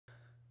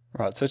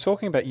Right, so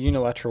talking about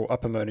unilateral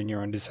upper motor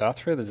neuron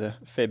dysarthria, there's a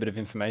fair bit of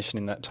information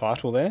in that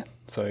title there.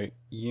 So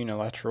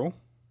unilateral,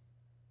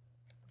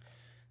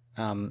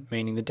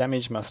 meaning the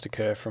damage must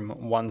occur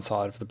from one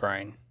side of the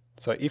brain.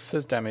 So if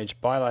there's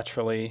damage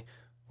bilaterally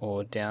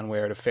or down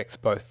where it affects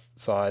both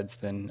sides,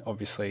 then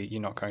obviously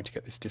you're not going to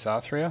get this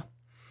dysarthria.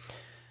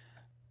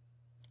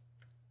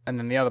 And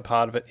then the other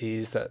part of it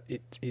is that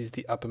it is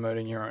the upper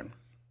motor neuron.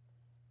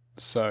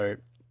 So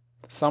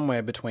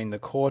somewhere between the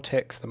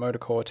cortex, the motor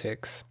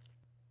cortex,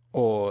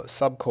 or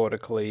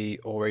subcortically,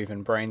 or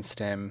even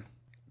brainstem,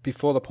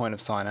 before the point of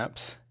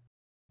synapse,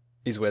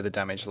 is where the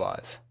damage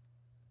lies.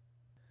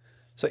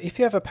 So if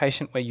you have a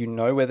patient where you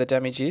know where the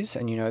damage is,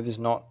 and you know there's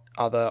not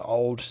other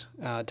old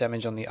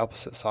damage on the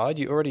opposite side,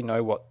 you already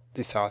know what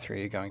dysarthria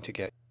you're going to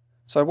get.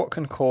 So what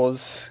can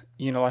cause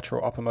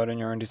unilateral upper motor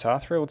neuron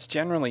dysarthria? Well, it's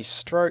generally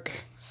stroke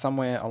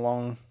somewhere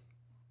along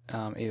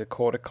either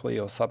cortically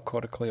or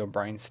subcortically or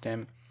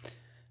brainstem.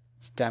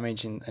 It's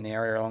damage in an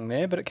area along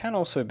there, but it can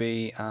also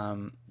be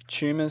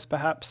tumours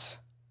perhaps,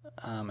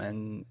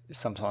 and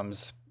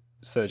sometimes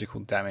surgical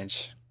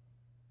damage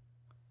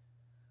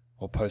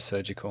or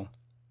post-surgical.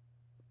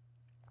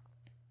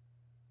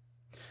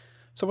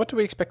 So what do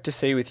we expect to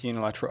see with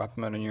unilateral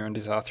upper motor neuron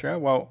dysarthria?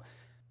 Well,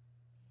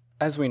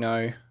 as we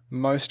know,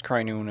 most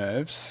cranial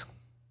nerves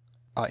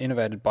are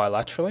innervated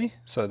bilaterally,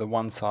 so the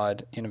one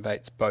side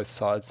innervates both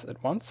sides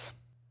at once.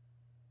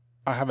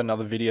 I have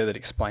another video that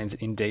explains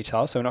it in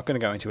detail, so we're not going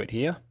to go into it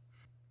here.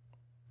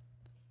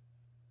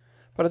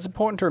 But it's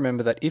important to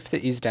remember that if there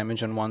is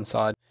damage on one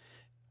side,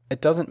 it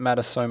doesn't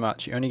matter so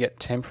much. You only get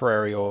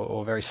temporary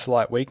or very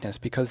slight weakness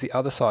because the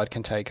other side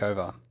can take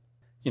over.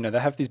 You know, they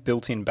have this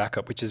built-in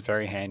backup, which is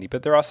very handy,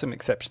 but there are some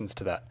exceptions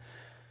to that.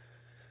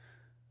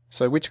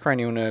 So which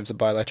cranial nerves are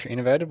bilaterally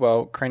innervated?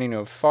 Well, cranial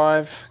nerve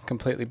 5,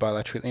 completely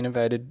bilaterally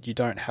innervated. You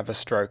don't have a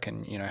stroke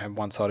and, you know, have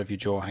one side of your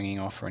jaw hanging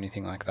off or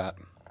anything like that.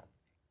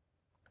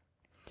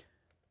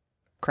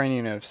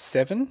 Cranial nerve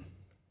 7,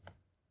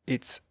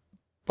 it's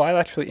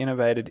bilaterally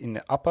innervated in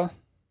the upper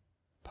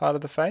part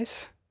of the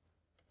face,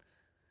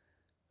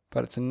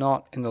 but it's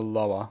not in the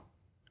lower.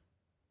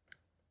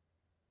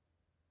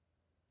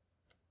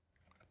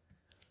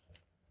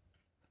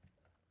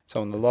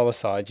 So on the lower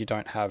side, you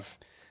don't have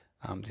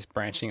this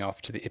branching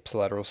off to the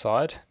ipsilateral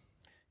side.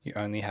 You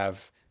only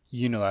have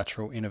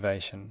unilateral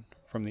innervation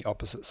from the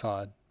opposite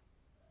side.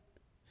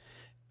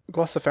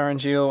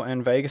 Glossopharyngeal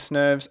and vagus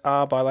nerves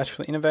are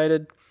bilaterally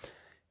innervated.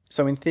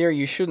 So in theory,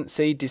 you shouldn't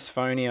see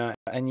dysphonia,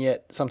 and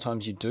yet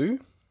sometimes you do.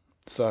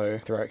 So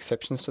there are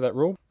exceptions to that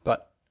rule,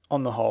 but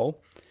on the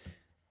whole,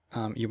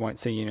 you won't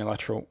see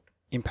unilateral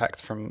impacts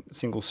from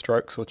single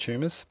strokes or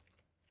tumours.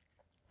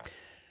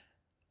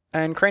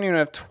 And cranial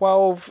nerve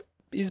 12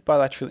 is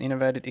bilaterally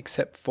innervated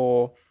except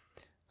for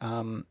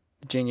the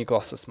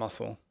genioglossus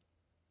muscle.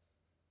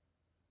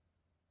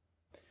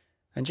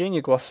 And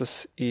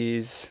genioglossus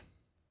is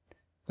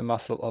the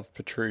muscle of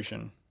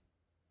protrusion.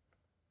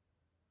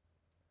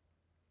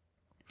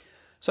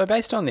 So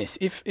based on this,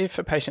 if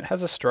a patient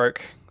has a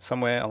stroke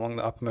somewhere along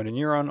the upper motor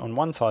neuron on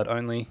one side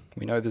only,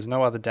 we know there's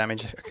no other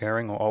damage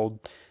occurring or old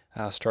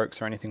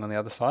strokes or anything on the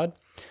other side,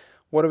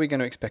 what are we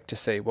going to expect to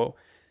see? Well,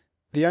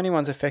 the only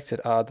ones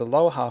affected are the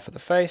lower half of the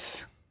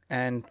face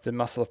and the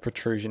muscle of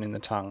protrusion in the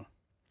tongue.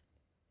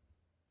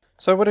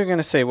 So what are we going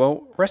to see?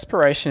 Well,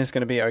 respiration is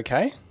going to be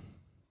okay,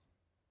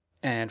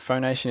 and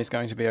phonation is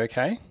going to be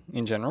okay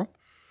in general.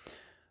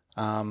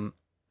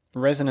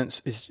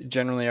 Resonance is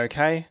generally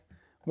okay.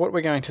 What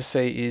we're going to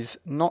see is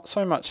not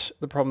so much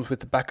the problems with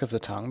the back of the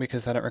tongue,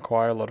 because they don't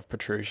require a lot of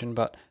protrusion,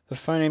 but the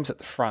phonemes at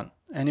the front.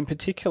 And in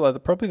particular,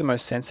 probably the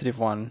most sensitive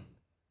one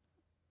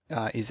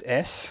is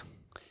S,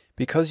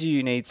 because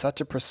you need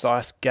such a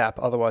precise gap,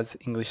 otherwise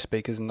English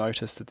speakers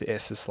notice that the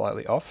S is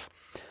slightly off.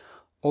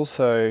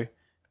 Also,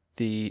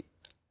 the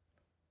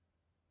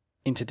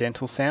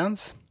interdental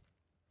sounds,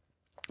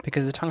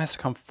 because the tongue has to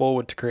come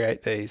forward to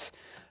create these.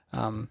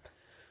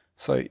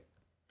 So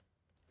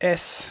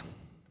S,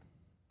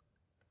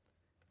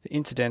 the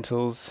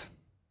interdentals,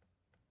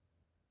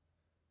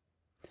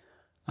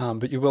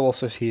 but you will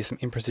also hear some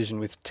imprecision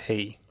with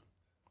T.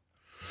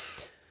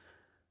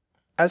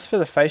 As for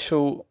the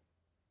facial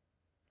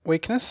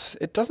weakness,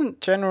 it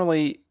doesn't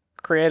generally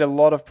create a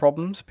lot of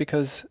problems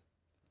because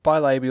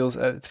bilabials,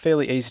 it's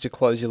fairly easy to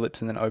close your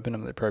lips and then open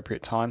them at the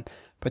appropriate time,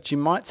 but you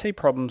might see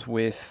problems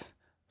with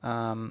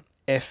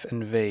F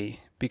and V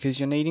because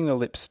you're needing the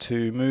lips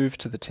to move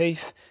to the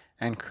teeth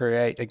and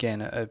create, again,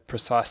 a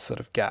precise sort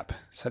of gap.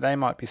 So they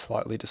might be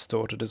slightly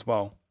distorted as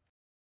well.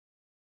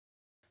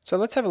 So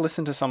let's have a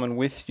listen to someone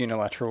with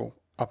unilateral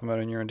upper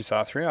motor neuron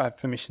dysarthria. I have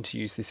permission to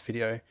use this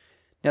video.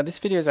 Now this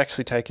video is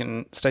actually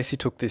taken, Stacey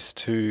took this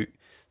to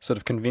sort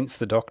of convince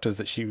the doctors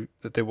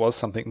that there was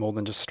something more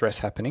than just stress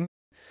happening.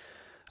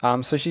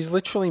 So she's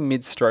literally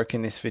mid-stroke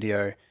in this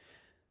video.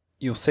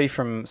 You'll see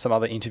from some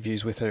other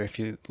interviews with her, if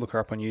you look her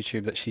up on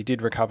YouTube, that she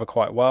did recover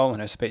quite well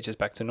and her speech is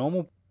back to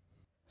normal.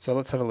 So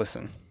let's have a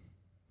listen.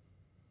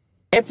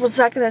 April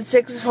 2nd at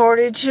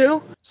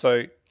 6:42.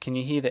 So can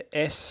you hear the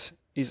S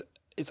is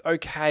it's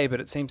okay,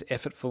 but it seems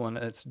effortful and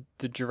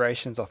the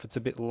duration's off. It's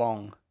a bit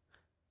long.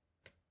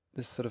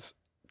 This sort of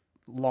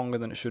longer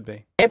than it should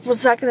be. April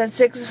 2nd at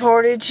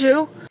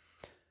 6:42.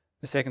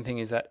 The second thing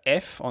is that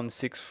F on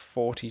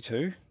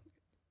 6:42,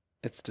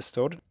 it's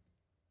distorted.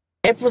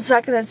 April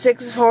 2nd at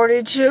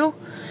 6:42.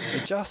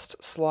 They're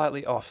just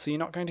slightly off. So you're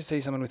not going to see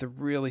someone with a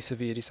really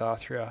severe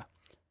dysarthria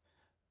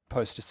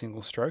post a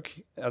single stroke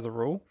as a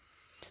rule.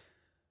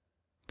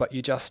 But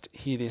you just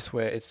hear this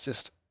where it's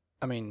just,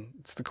 I mean,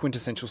 it's the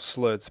quintessential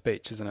slurred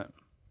speech, isn't it?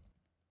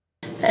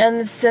 And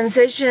the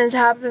sensation is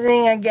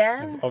happening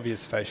again. There's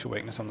obvious facial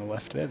weakness on the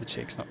left there. The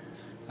cheek's not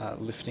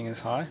lifting as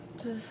high.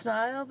 To the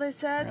smile, they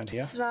said. Around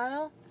here.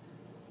 Smile.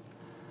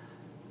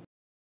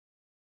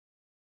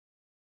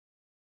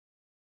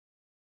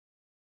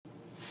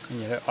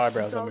 And yeah, her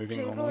eyebrows It's are all moving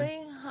tingly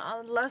normally.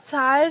 on the left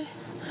side.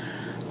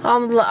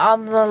 On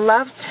the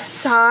left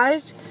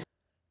side.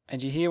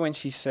 And you hear when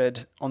she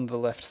said on the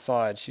left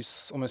side,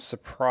 she's almost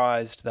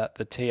surprised that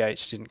the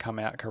TH didn't come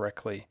out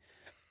correctly,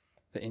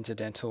 the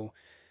interdental,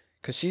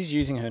 because she's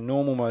using her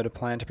normal motor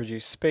plan to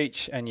produce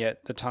speech, and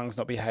yet the tongue's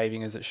not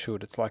behaving as it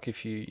should. It's like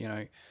if you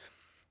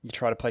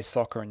try to play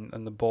soccer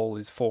and the ball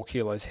is 4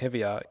 kilos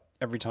heavier,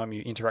 every time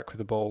you interact with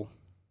the ball,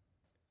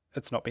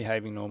 it's not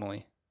behaving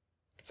normally.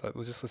 So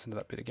we'll just listen to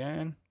that bit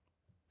again.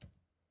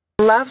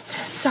 Left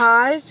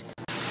side.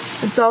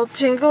 It's all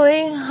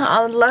tingly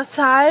on the left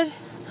side.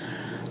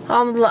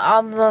 On the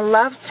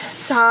left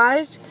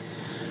side.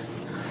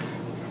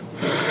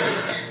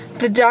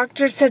 The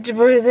doctor said to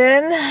breathe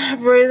in,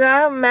 breathe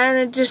out,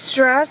 manage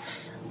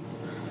distress.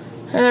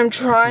 And I'm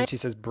trying. And she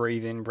says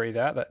breathe in, breathe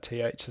out. That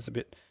TH is a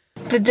bit...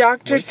 The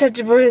doctor said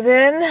to breathe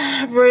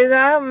in, breathe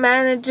out,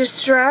 manage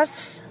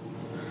distress.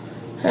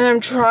 And I'm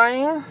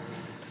trying.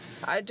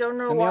 I don't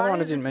know why. And the other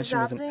one I didn't this is mention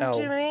was an happening L.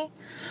 to me.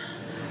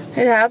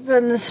 It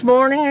happened this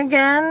morning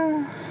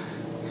again.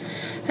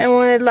 And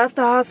when I left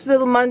the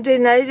hospital Monday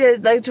night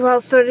at like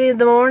 12:30 in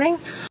the morning.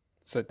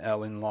 So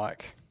L in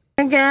like.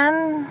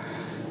 Again.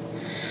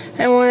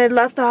 And when I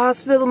left the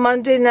hospital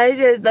Monday night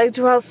at like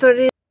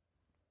 12:30.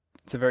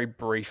 It's a very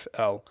brief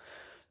L.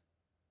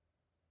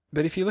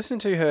 But if you listen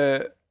to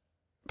her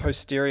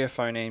posterior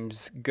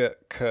phonemes, g,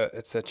 k,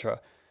 etc.,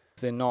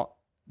 they're not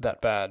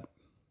that bad.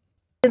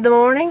 In the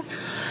morning.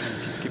 And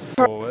if you skip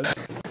forward,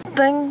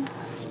 Thing.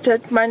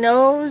 Touch my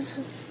nose.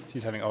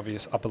 she's having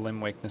obvious upper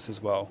limb weakness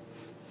as well.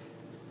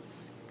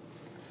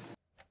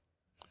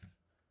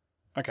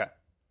 Okay.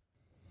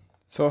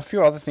 So a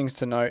few other things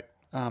to note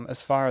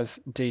as far as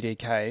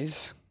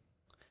DDKs.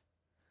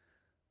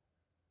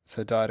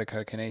 So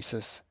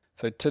diadochokinesis.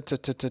 So t t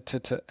t t t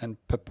t and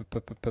p p p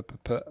p p p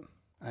p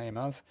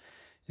AMRs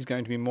is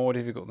going to be more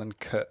difficult than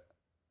k,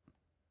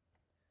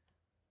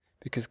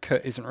 because k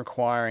isn't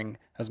requiring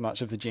as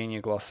much of the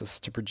genioglossus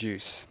to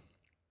produce.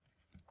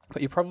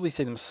 But you probably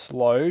see them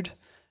slowed,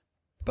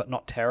 but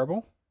not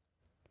terrible.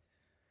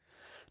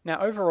 Now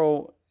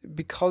overall,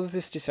 because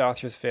this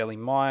dysarthria is fairly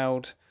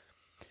mild,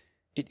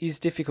 it is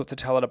difficult to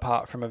tell it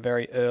apart from a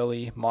very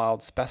early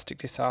mild spastic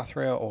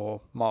dysarthria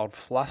or mild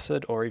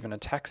flaccid or even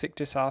ataxic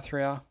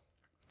dysarthria.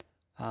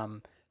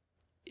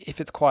 If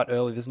it's quite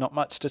early, there's not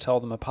much to tell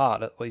them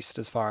apart, at least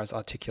as far as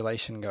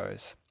articulation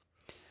goes.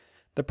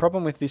 The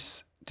problem with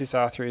this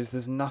dysarthria is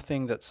there's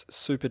nothing that's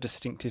super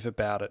distinctive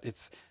about it.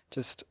 It's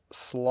just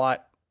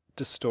slight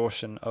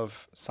distortion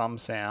of some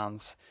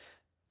sounds.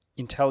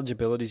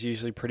 Intelligibility is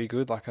usually pretty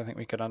good, like I think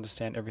we could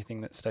understand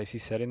everything that Stacey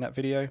said in that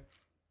video.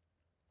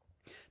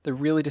 The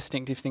really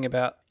distinctive thing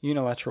about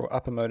unilateral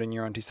upper motor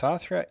neuron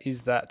dysarthria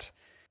is that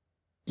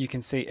you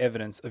can see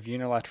evidence of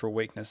unilateral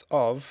weakness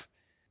of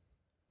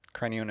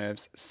cranial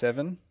nerves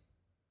 7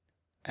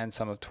 and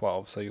some of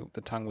 12, so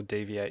the tongue would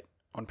deviate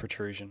on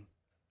protrusion.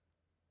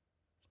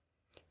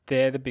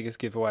 They're the biggest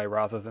giveaway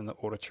rather than the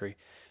auditory.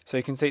 So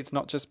you can see it's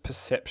not just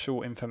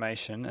perceptual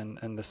information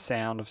and the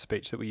sound of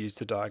speech that we use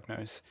to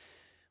diagnose.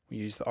 We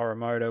use the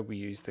oromotor, we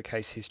use the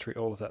case history,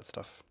 all of that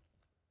stuff.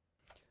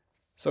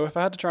 So if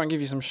I had to try and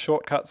give you some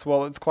shortcuts,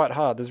 well, it's quite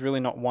hard. There's really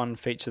not one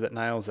feature that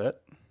nails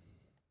it.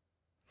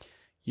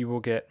 You will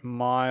get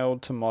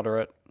mild to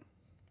moderate,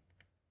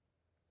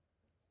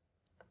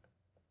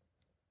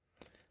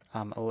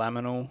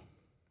 laminal,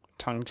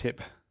 tongue tip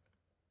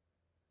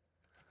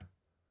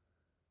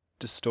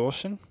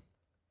distortion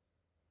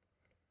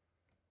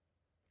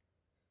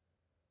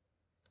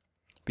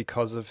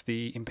because of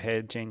the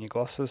impaired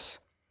genioglossus.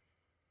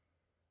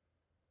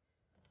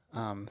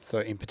 So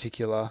in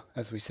particular,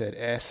 as we said,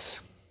 S,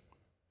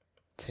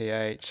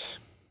 TH,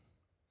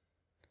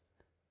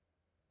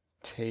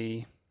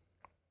 T,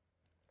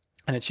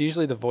 and it's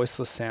usually the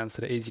voiceless sounds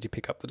that are easy to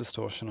pick up the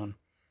distortion on.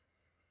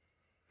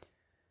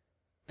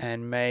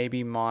 And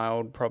maybe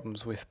mild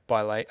problems with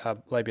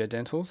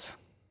labiodentals.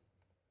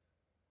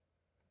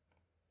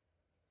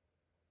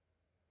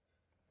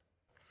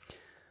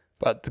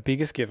 But the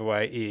biggest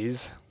giveaway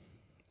is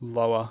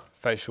lower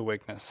facial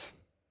weakness.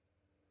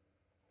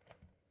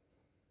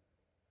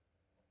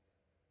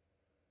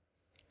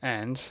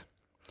 And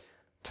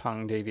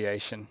tongue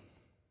deviation.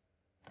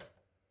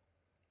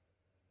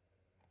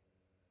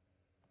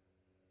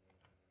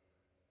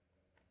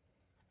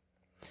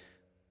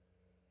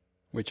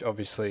 which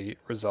obviously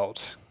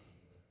result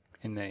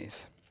in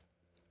these.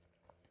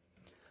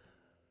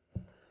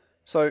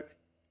 So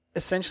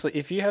essentially,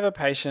 if you have a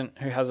patient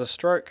who has a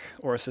stroke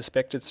or a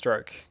suspected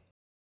stroke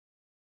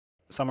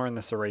somewhere in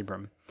the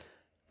cerebrum,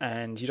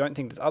 and you don't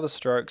think there's other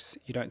strokes,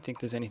 you don't think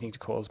there's anything to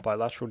cause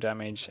bilateral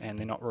damage, and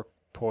they're not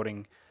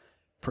reporting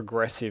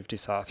progressive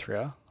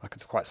dysarthria, like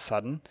it's quite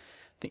sudden, I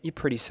think you're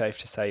pretty safe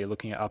to say you're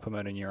looking at upper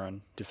motor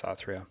neuron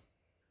dysarthria.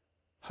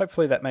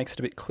 Hopefully that makes it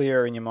a bit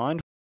clearer in your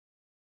mind,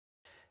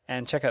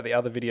 and check out the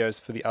other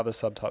videos for the other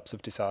subtypes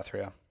of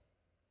dysarthria.